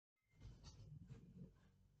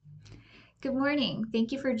Good morning.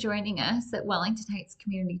 Thank you for joining us at Wellington Heights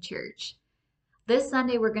Community Church. This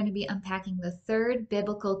Sunday, we're going to be unpacking the third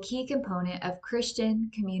biblical key component of Christian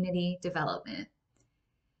community development.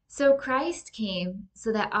 So, Christ came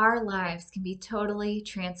so that our lives can be totally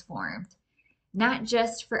transformed, not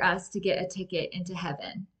just for us to get a ticket into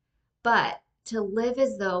heaven, but to live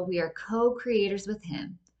as though we are co creators with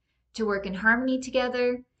Him, to work in harmony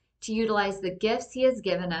together, to utilize the gifts He has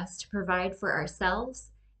given us to provide for ourselves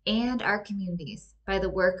and our communities by the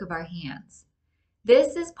work of our hands.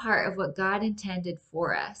 This is part of what God intended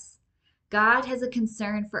for us. God has a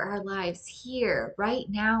concern for our lives here, right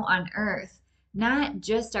now on earth, not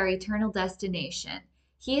just our eternal destination.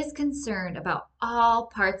 He is concerned about all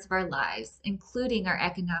parts of our lives, including our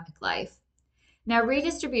economic life. Now,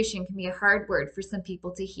 redistribution can be a hard word for some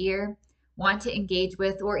people to hear, want to engage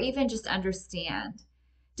with, or even just understand.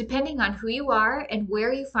 Depending on who you are and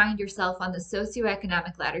where you find yourself on the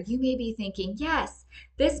socioeconomic ladder, you may be thinking, yes,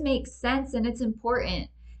 this makes sense and it's important.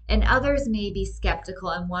 And others may be skeptical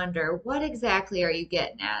and wonder, what exactly are you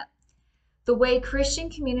getting at? The way Christian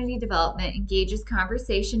community development engages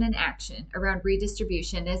conversation and action around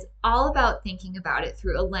redistribution is all about thinking about it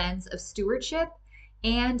through a lens of stewardship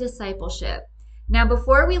and discipleship. Now,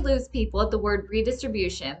 before we lose people at the word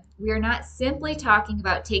redistribution, we are not simply talking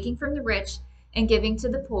about taking from the rich and giving to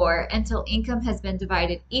the poor until income has been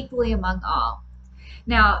divided equally among all.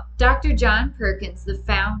 Now, Dr. John Perkins, the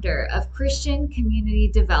founder of Christian Community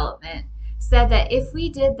Development, said that if we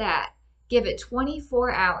did that, give it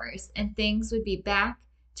 24 hours and things would be back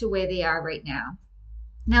to where they are right now.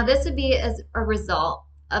 Now, this would be as a result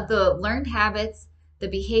of the learned habits, the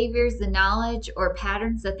behaviors, the knowledge, or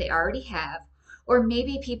patterns that they already have, or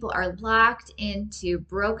maybe people are locked into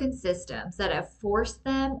broken systems that have forced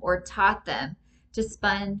them or taught them to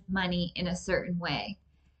spend money in a certain way.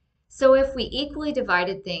 So if we equally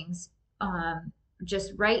divided things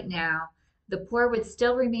just right now, the poor would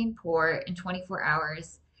still remain poor in 24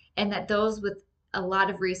 hours, and that those with a lot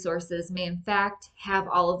of resources may in fact have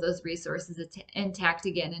all of those resources intact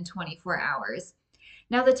again in 24 hours.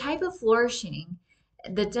 Now, the type of flourishing,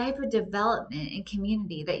 the type of development and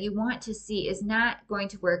community that you want to see is not going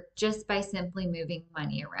to work just by simply moving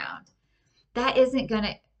money around. That isn't going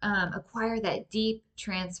to acquire that deep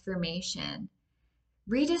transformation.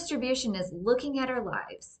 Redistribution is looking at our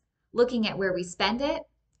lives, looking at where we spend it,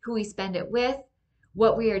 who we spend it with,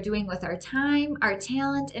 what we are doing with our time, our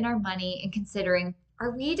talent, and our money, and considering,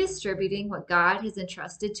 are we distributing what God has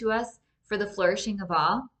entrusted to us for the flourishing of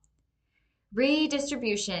all?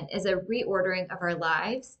 Redistribution is a reordering of our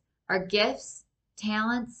lives, our gifts,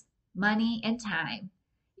 talents, money, and time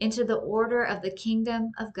into the order of the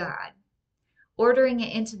kingdom of God, ordering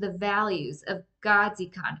it into the values of God's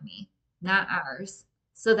economy, not ours,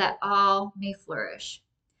 so that all may flourish.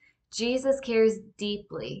 Jesus cares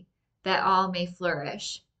deeply that all may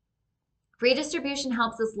flourish. Redistribution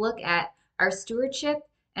helps us look at our stewardship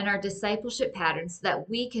and our discipleship patterns so that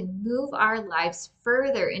we can move our lives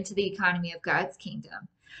further into the economy of God's kingdom,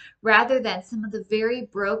 rather than some of the very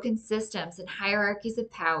broken systems and hierarchies of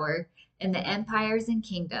power in the empires and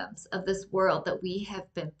kingdoms of this world that we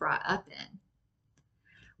have been brought up in.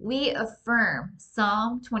 We affirm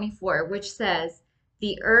Psalm 24, which says,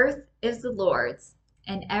 "The earth is the Lord's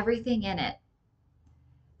and everything in it,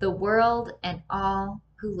 the world and all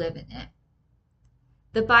who live in it."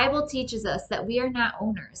 The Bible teaches us that we are not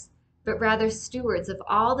owners, but rather stewards of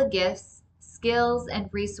all the gifts, skills, and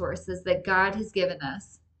resources that God has given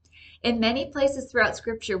us. In many places throughout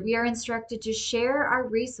Scripture, we are instructed to share our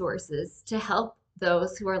resources to help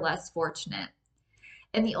those who are less fortunate.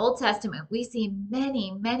 In the Old Testament, we see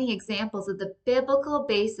many, many examples of the biblical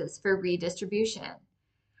basis for redistribution.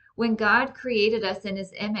 When God created us in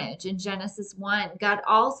His image in Genesis 1, God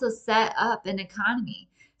also set up an economy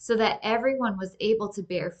so that everyone was able to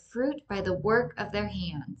bear fruit by the work of their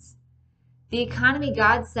hands. The economy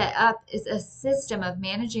God set up is a system of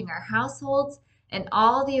managing our households and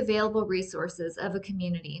all the available resources of a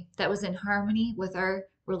community that was in harmony with our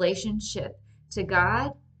relationship to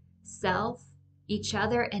God, self, each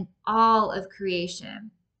other, and all of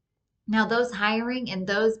creation. Now, those hiring and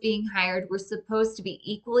those being hired were supposed to be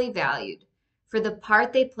equally valued for the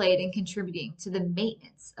part they played in contributing to the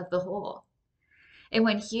maintenance of the whole. And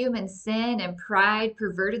when human sin and pride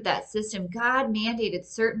perverted that system, God mandated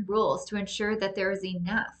certain rules to ensure that there is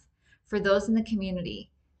enough for those in the community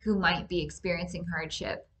who might be experiencing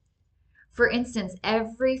hardship. For instance,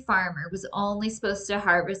 every farmer was only supposed to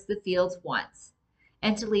harvest the fields once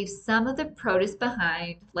and to leave some of the produce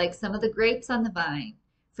behind, like some of the grapes on the vine,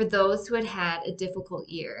 for those who had had a difficult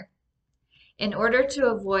year. In order to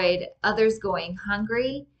avoid others going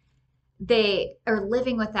hungry, they are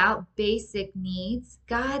living without basic needs,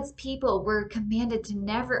 God's people were commanded to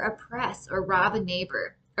never oppress or rob a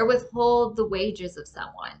neighbor or withhold the wages of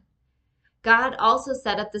someone. God also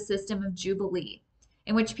set up the system of Jubilee,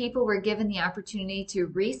 in which people were given the opportunity to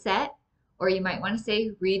reset, or you might want to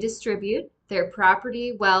say redistribute, their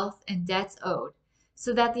property, wealth, and debts owed,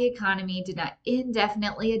 so that the economy did not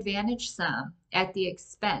indefinitely advantage some at the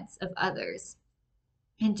expense of others.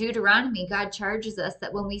 In Deuteronomy, God charges us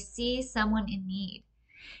that when we see someone in need,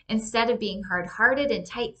 instead of being hard hearted and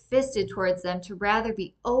tight fisted towards them, to rather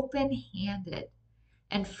be open handed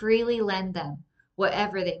and freely lend them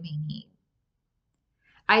whatever they may need.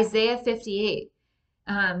 Isaiah 58,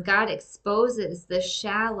 God exposes the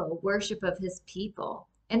shallow worship of his people.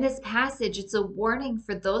 In this passage, it's a warning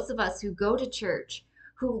for those of us who go to church,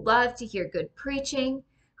 who love to hear good preaching,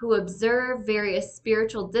 who observe various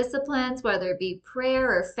spiritual disciplines, whether it be prayer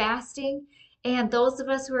or fasting, and those of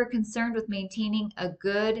us who are concerned with maintaining a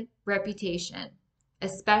good reputation,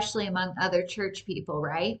 especially among other church people,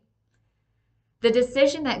 right? The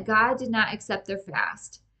decision that God did not accept their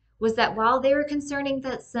fast was that while they were concerning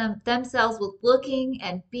themselves with looking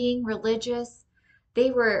and being religious, they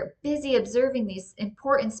were busy observing these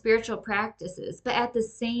important spiritual practices. But at the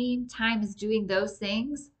same time as doing those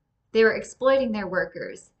things, they were exploiting their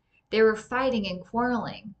workers. They were fighting and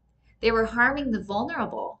quarreling. They were harming the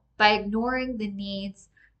vulnerable by ignoring the needs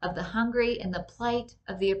of the hungry and the plight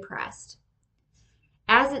of the oppressed.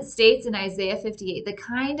 As it states in Isaiah 58, the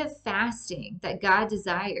kind of fasting that God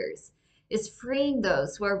desires is freeing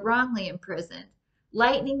those who are wrongly imprisoned,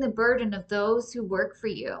 lightening the burden of those who work for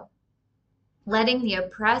you, letting the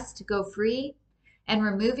oppressed go free, and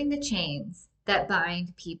removing the chains that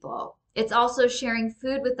bind people. It's also sharing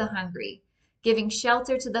food with the hungry, giving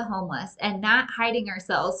shelter to the homeless, and not hiding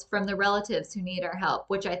ourselves from the relatives who need our help,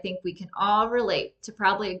 which I think we can all relate to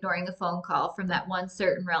probably ignoring a phone call from that one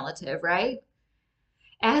certain relative, right?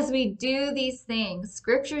 As we do these things,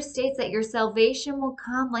 scripture states that your salvation will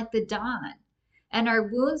come like the dawn, and our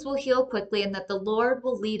wounds will heal quickly, and that the Lord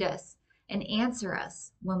will lead us and answer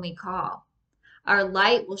us when we call. Our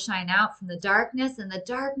light will shine out from the darkness, and the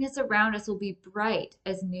darkness around us will be bright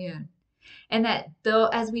as noon. And that though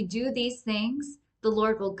as we do these things, the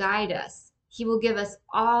Lord will guide us. He will give us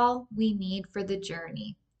all we need for the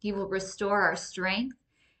journey. He will restore our strength,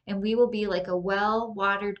 and we will be like a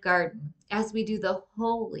well-watered garden as we do the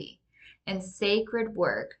holy and sacred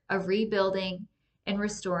work of rebuilding and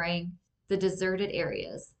restoring the deserted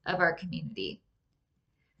areas of our community.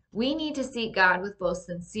 We need to seek God with both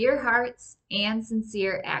sincere hearts and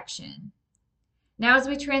sincere action. Now, as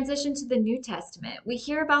we transition to the New Testament, we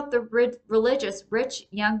hear about the religious rich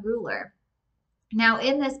young ruler. Now,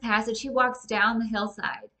 in this passage, he walks down the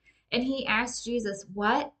hillside and he asks Jesus,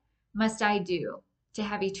 "What must I do to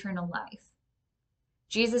have eternal life?"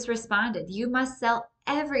 Jesus responded, "You must sell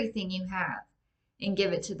everything you have and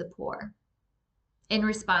give it to the poor." In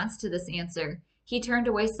response to this answer, he turned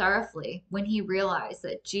away sorrowfully when he realized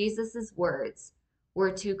that Jesus' words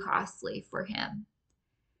were too costly for him.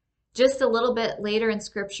 Just a little bit later in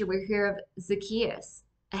scripture, we hear of Zacchaeus,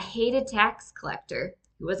 a hated tax collector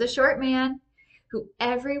who was a short man who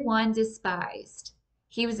everyone despised.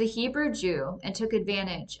 He was a Hebrew Jew and took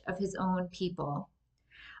advantage of his own people.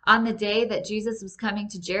 On the day that Jesus was coming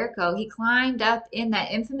to Jericho, he climbed up in that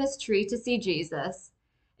infamous tree to see Jesus.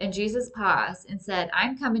 And Jesus paused and said,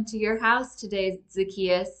 "I'm coming to your house today,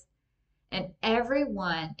 Zacchaeus." And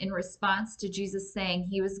everyone, in response to Jesus saying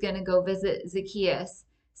he was going to go visit Zacchaeus,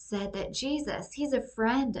 said that Jesus, he's a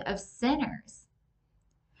friend of sinners.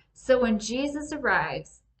 So when Jesus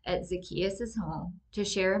arrives at Zacchaeus' home to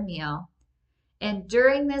share a meal, and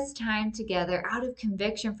during this time together, out of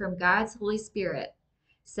conviction from God's Holy Spirit,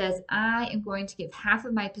 says, "I am going to give half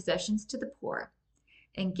of my possessions to the poor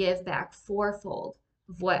and give back fourfold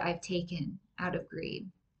of what I've taken out of greed."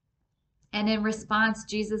 And in response,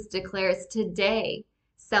 Jesus declares, "Today,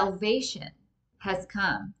 salvation has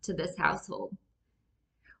come to this household."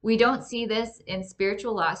 We don't see this in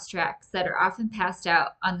spiritual lost tracts that are often passed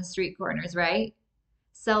out on the street corners, right?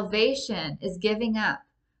 Salvation is giving up,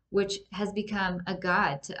 which has become a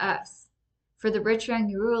god to us. For the rich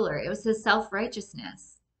young ruler, it was his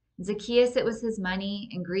self-righteousness. Zacchaeus, it was his money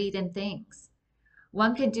and greed and things.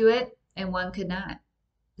 One could do it and one could not.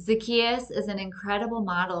 Zacchaeus is an incredible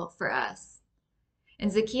model for us.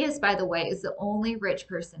 And Zacchaeus, by the way, is the only rich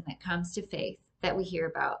person that comes to faith that we hear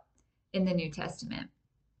about in the New Testament.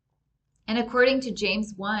 And according to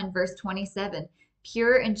James 1, verse 27,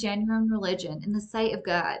 pure and genuine religion in the sight of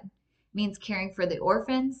God means caring for the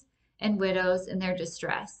orphans and widows in their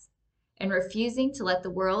distress and refusing to let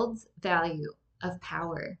the world's value of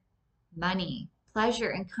power money, pleasure,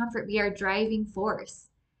 and comfort be our driving force.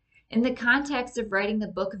 In the context of writing the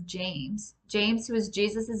book of James, James, who is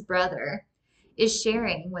Jesus' brother, is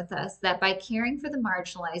sharing with us that by caring for the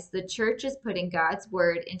marginalized, the church is putting God's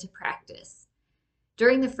word into practice.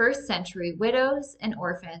 During the first century, widows and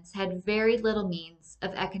orphans had very little means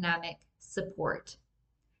of economic support.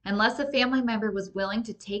 Unless a family member was willing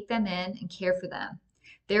to take them in and care for them,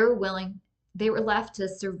 they were left to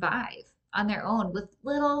survive on their own with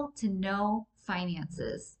little to no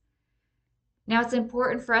finances. Now, it's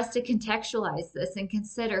important for us to contextualize this and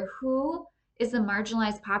consider who is the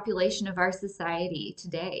marginalized population of our society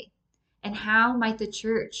today, and how might the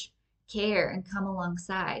church care and come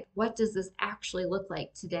alongside? What does this actually look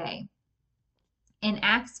like today? In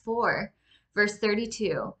Acts 4, verse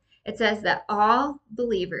 32, it says that all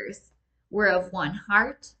believers were of one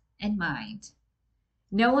heart and mind.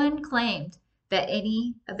 No one claimed that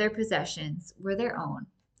any of their possessions were their own,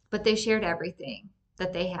 but they shared everything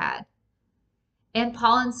that they had. And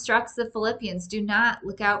Paul instructs the Philippians, do not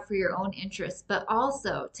look out for your own interests, but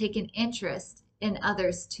also take an interest in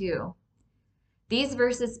others too. These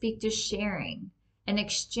verses speak to sharing, an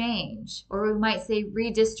exchange, or we might say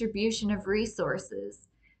redistribution of resources,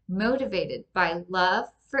 motivated by love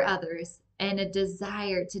for others and a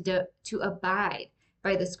desire to abide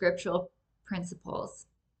by the scriptural principles.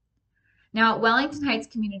 Now, at Wellington Heights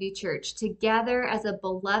Community Church, together as a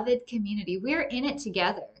beloved community, we're in it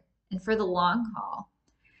together and for the long haul.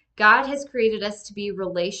 God has created us to be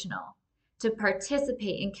relational, to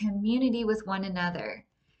participate in community with one another.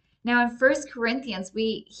 Now, in 1 Corinthians,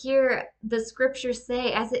 we hear the scriptures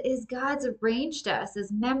say, as it is God's arranged us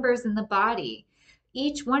as members in the body,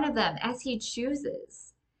 each one of them as he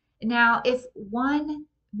chooses. Now, if one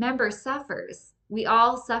member suffers, we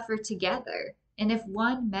all suffer together. And if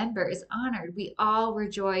one member is honored, we all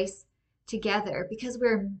rejoice together because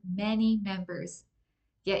we're many members,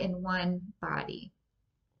 yet in one body.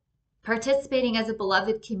 Participating as a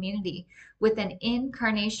beloved community with an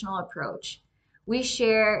incarnational approach, we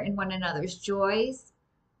share in one another's joys,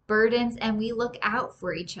 burdens, and we look out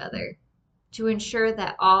for each other to ensure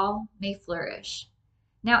that all may flourish.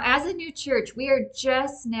 Now, as a new church, we are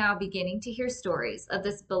just now beginning to hear stories of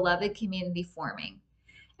this beloved community forming.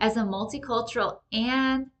 As a multicultural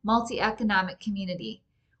and multi-economic community,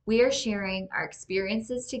 we are sharing our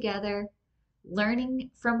experiences together, learning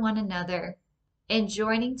from one another, and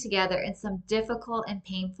joining together in some difficult and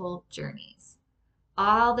painful journeys.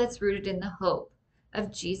 All that's rooted in the hope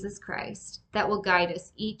of Jesus Christ that will guide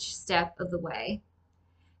us each step of the way.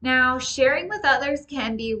 Now, sharing with others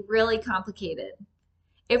can be really complicated.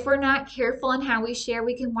 If we're not careful in how we share,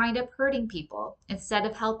 we can wind up hurting people instead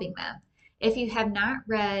of helping them. If you have not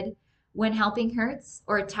read When Helping Hurts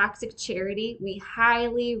or Toxic Charity, we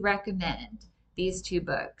highly recommend these two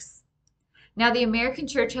books. Now, the American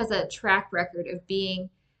church has a track record of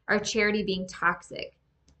our charity being toxic.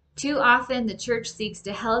 Too often, the church seeks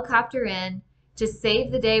to helicopter in, to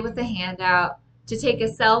save the day with a handout, to take a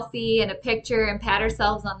selfie and a picture and pat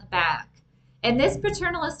ourselves on the back. And this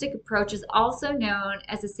paternalistic approach is also known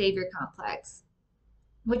as a savior complex,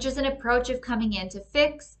 which is an approach of coming in to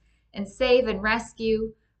fix and save and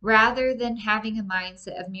rescue rather than having a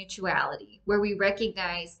mindset of mutuality, where we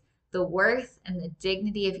recognize the worth and the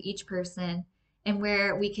dignity of each person and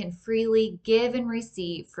where we can freely give and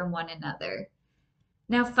receive from one another.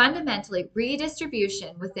 Now, fundamentally,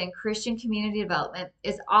 redistribution within Christian community development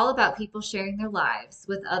is all about people sharing their lives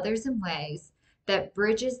with others in ways that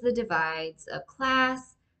bridges the divides of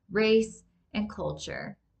class, race, and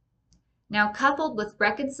culture. Now, coupled with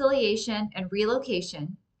reconciliation and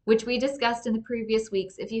relocation, which we discussed in the previous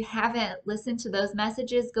weeks. If you haven't listened to those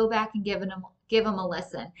messages, go back and give them a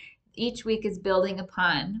listen. Each week is building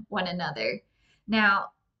upon one another. Now,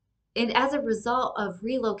 as a result of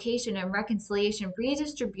relocation and reconciliation,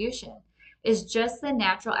 redistribution is just the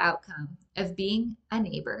natural outcome of being a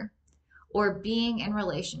neighbor or being in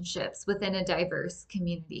relationships within a diverse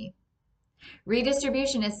community.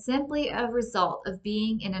 Redistribution is simply a result of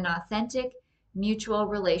being in an authentic, mutual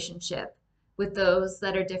relationship with those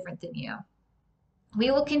that are different than you.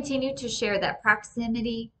 We will continue to share that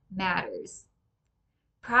proximity matters.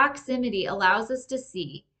 Proximity allows us to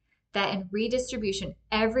see that in redistribution,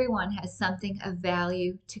 everyone has something of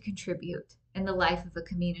value to contribute in the life of a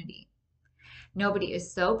community. Nobody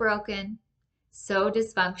is so broken, so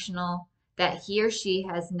dysfunctional that he or she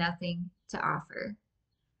has nothing to offer.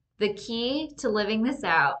 The key to living this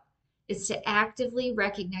out is to actively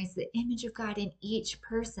recognize the image of God in each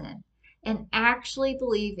person and actually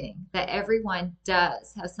believing that everyone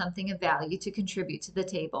does have something of value to contribute to the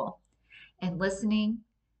table, and listening,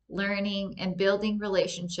 learning, and building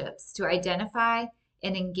relationships to identify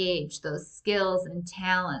and engage those skills and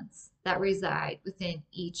talents that reside within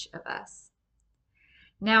each of us.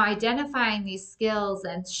 Now, identifying these skills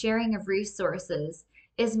and sharing of resources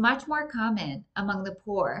is much more common among the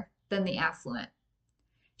poor than the affluent.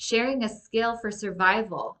 Sharing a skill for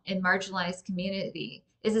survival in marginalized community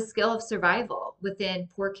is a skill of survival within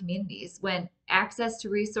poor communities when access to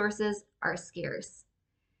resources are scarce.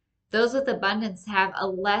 Those with abundance have a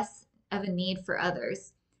less of a need for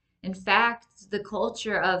others. In fact, the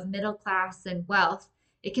culture of middle class and wealth,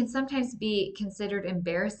 it can sometimes be considered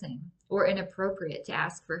embarrassing or inappropriate to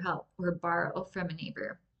ask for help or borrow from a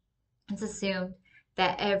neighbor. It's assumed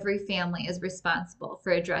that every family is responsible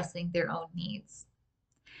for addressing their own needs.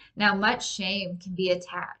 Now, much shame can be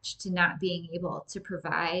attached to not being able to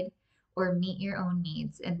provide or meet your own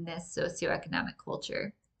needs in this socioeconomic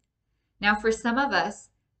culture. Now, for some of us,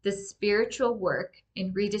 the spiritual work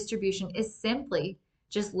in redistribution is simply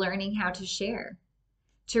just learning how to share,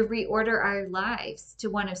 to reorder our lives to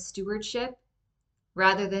one of stewardship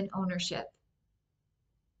rather than ownership.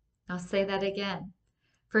 I'll say that again.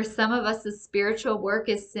 For some of us, the spiritual work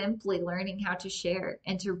is simply learning how to share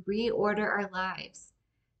and to reorder our lives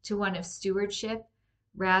to one of stewardship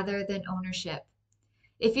rather than ownership.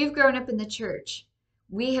 If you've grown up in the church,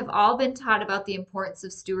 we have all been taught about the importance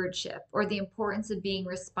of stewardship or the importance of being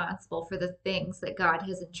responsible for the things that God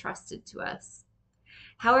has entrusted to us.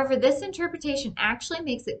 However, this interpretation actually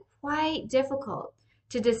makes it quite difficult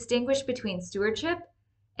to distinguish between stewardship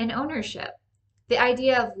and ownership. The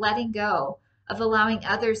idea of letting go, of allowing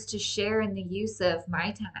others to share in the use of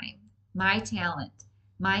my time, my talent,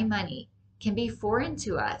 my money, can be foreign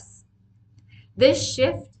to us. This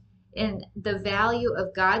shift in the value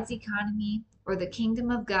of God's economy or the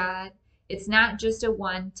kingdom of God, it's not just a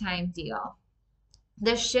one-time deal.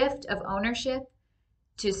 The shift of ownership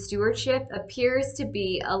to stewardship appears to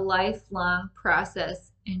be a lifelong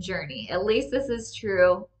process and journey. At least this is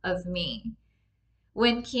true of me.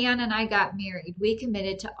 When Keon and I got married, we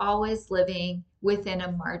committed to always living within a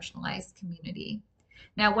marginalized community.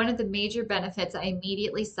 Now, one of the major benefits I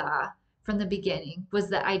immediately saw from the beginning was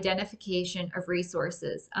the identification of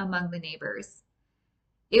resources among the neighbors.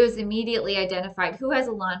 It was immediately identified who has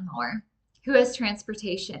a lawnmower, who has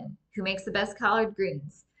transportation, who makes the best collard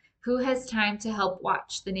greens, who has time to help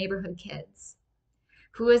watch the neighborhood kids,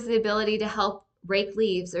 who has the ability to help rake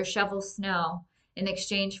leaves or shovel snow in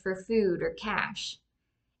exchange for food or cash.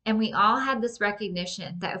 And we all had this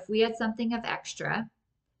recognition that if we had something of extra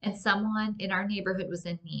and someone in our neighborhood was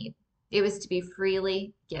in need, it was to be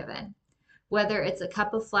freely given, whether it's a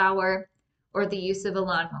cup of flour or the use of a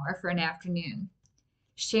lawnmower for an afternoon.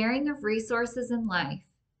 Sharing of resources in life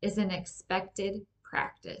is an expected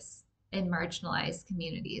practice in marginalized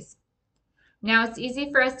communities. Now, it's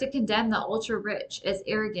easy for us to condemn the ultra rich as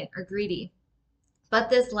arrogant or greedy, but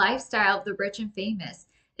this lifestyle of the rich and famous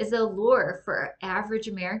is a lure for average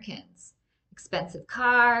Americans. Expensive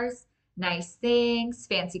cars, nice things,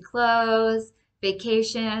 fancy clothes,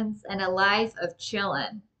 vacations, and a life of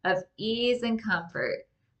chillin', of ease and comfort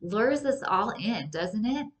lures us all in, doesn't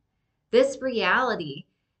it? This reality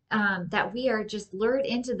that we are just lured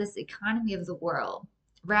into this economy of the world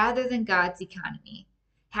rather than God's economy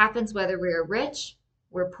happens whether we're rich,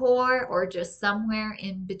 we're poor, or just somewhere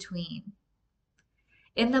in between.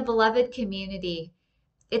 In the beloved community,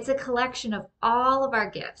 it's a collection of all of our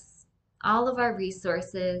gifts, all of our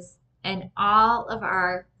resources, and all of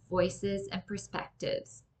our voices and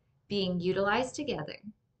perspectives being utilized together,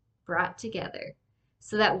 brought together,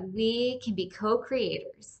 so that we can be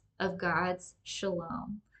co-creators of God's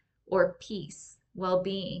shalom, or peace,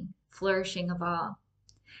 well-being, flourishing of all.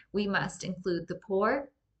 We must include the poor,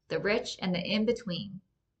 the rich, and the in-between,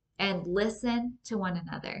 and listen to one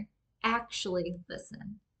another. Actually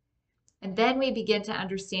listen. And then we begin to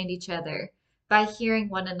understand each other by hearing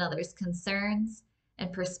one another's concerns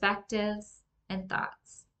and perspectives and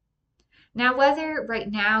thoughts. Now, whether right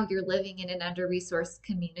now you're living in an under-resourced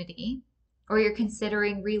community, or you're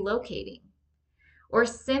considering relocating, or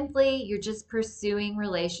simply you're just pursuing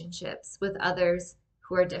relationships with others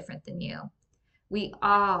who are different than you, we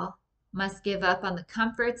all must give up on the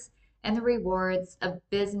comforts and the rewards of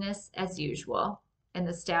business as usual and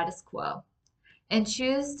the status quo, and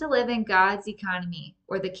choose to live in God's economy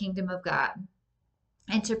or the kingdom of God,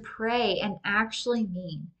 and to pray and actually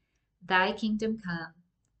mean, thy kingdom come,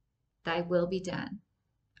 thy will be done,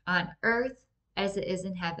 on earth as it is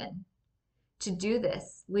in heaven. To do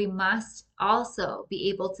this, we must also be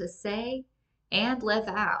able to say and live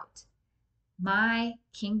out, my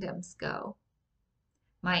kingdoms go,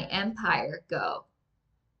 my empire go,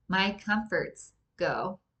 my comforts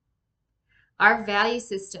go, Our value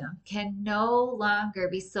system can no longer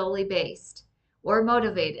be solely based or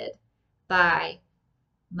motivated by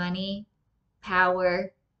money,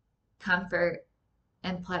 power, comfort,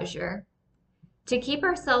 and pleasure. To keep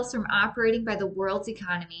ourselves from operating by the world's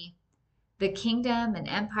economy, the kingdom and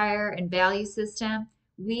empire and value system,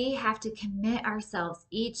 we have to commit ourselves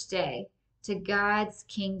each day to God's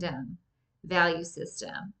kingdom value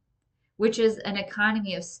system, which is an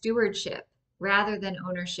economy of stewardship rather than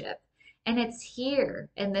ownership. And it's here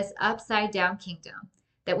in this upside down kingdom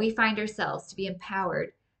that we find ourselves to be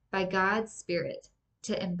empowered by God's Spirit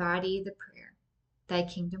to embody the prayer, Thy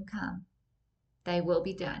kingdom come, Thy will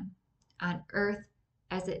be done on earth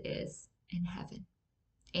as it is in heaven.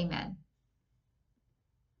 Amen.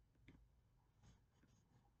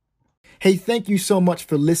 Hey, thank you so much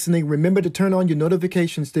for listening. Remember to turn on your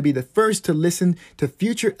notifications to be the first to listen to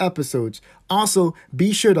future episodes. Also,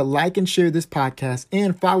 be sure to like and share this podcast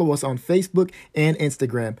and follow us on Facebook and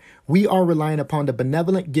Instagram. We are relying upon the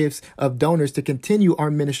benevolent gifts of donors to continue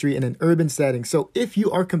our ministry in an urban setting. So if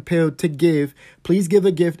you are compelled to give, please give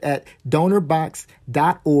a gift at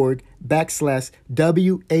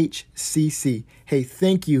donorbox.org/WHCC. Hey,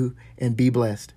 thank you and be blessed.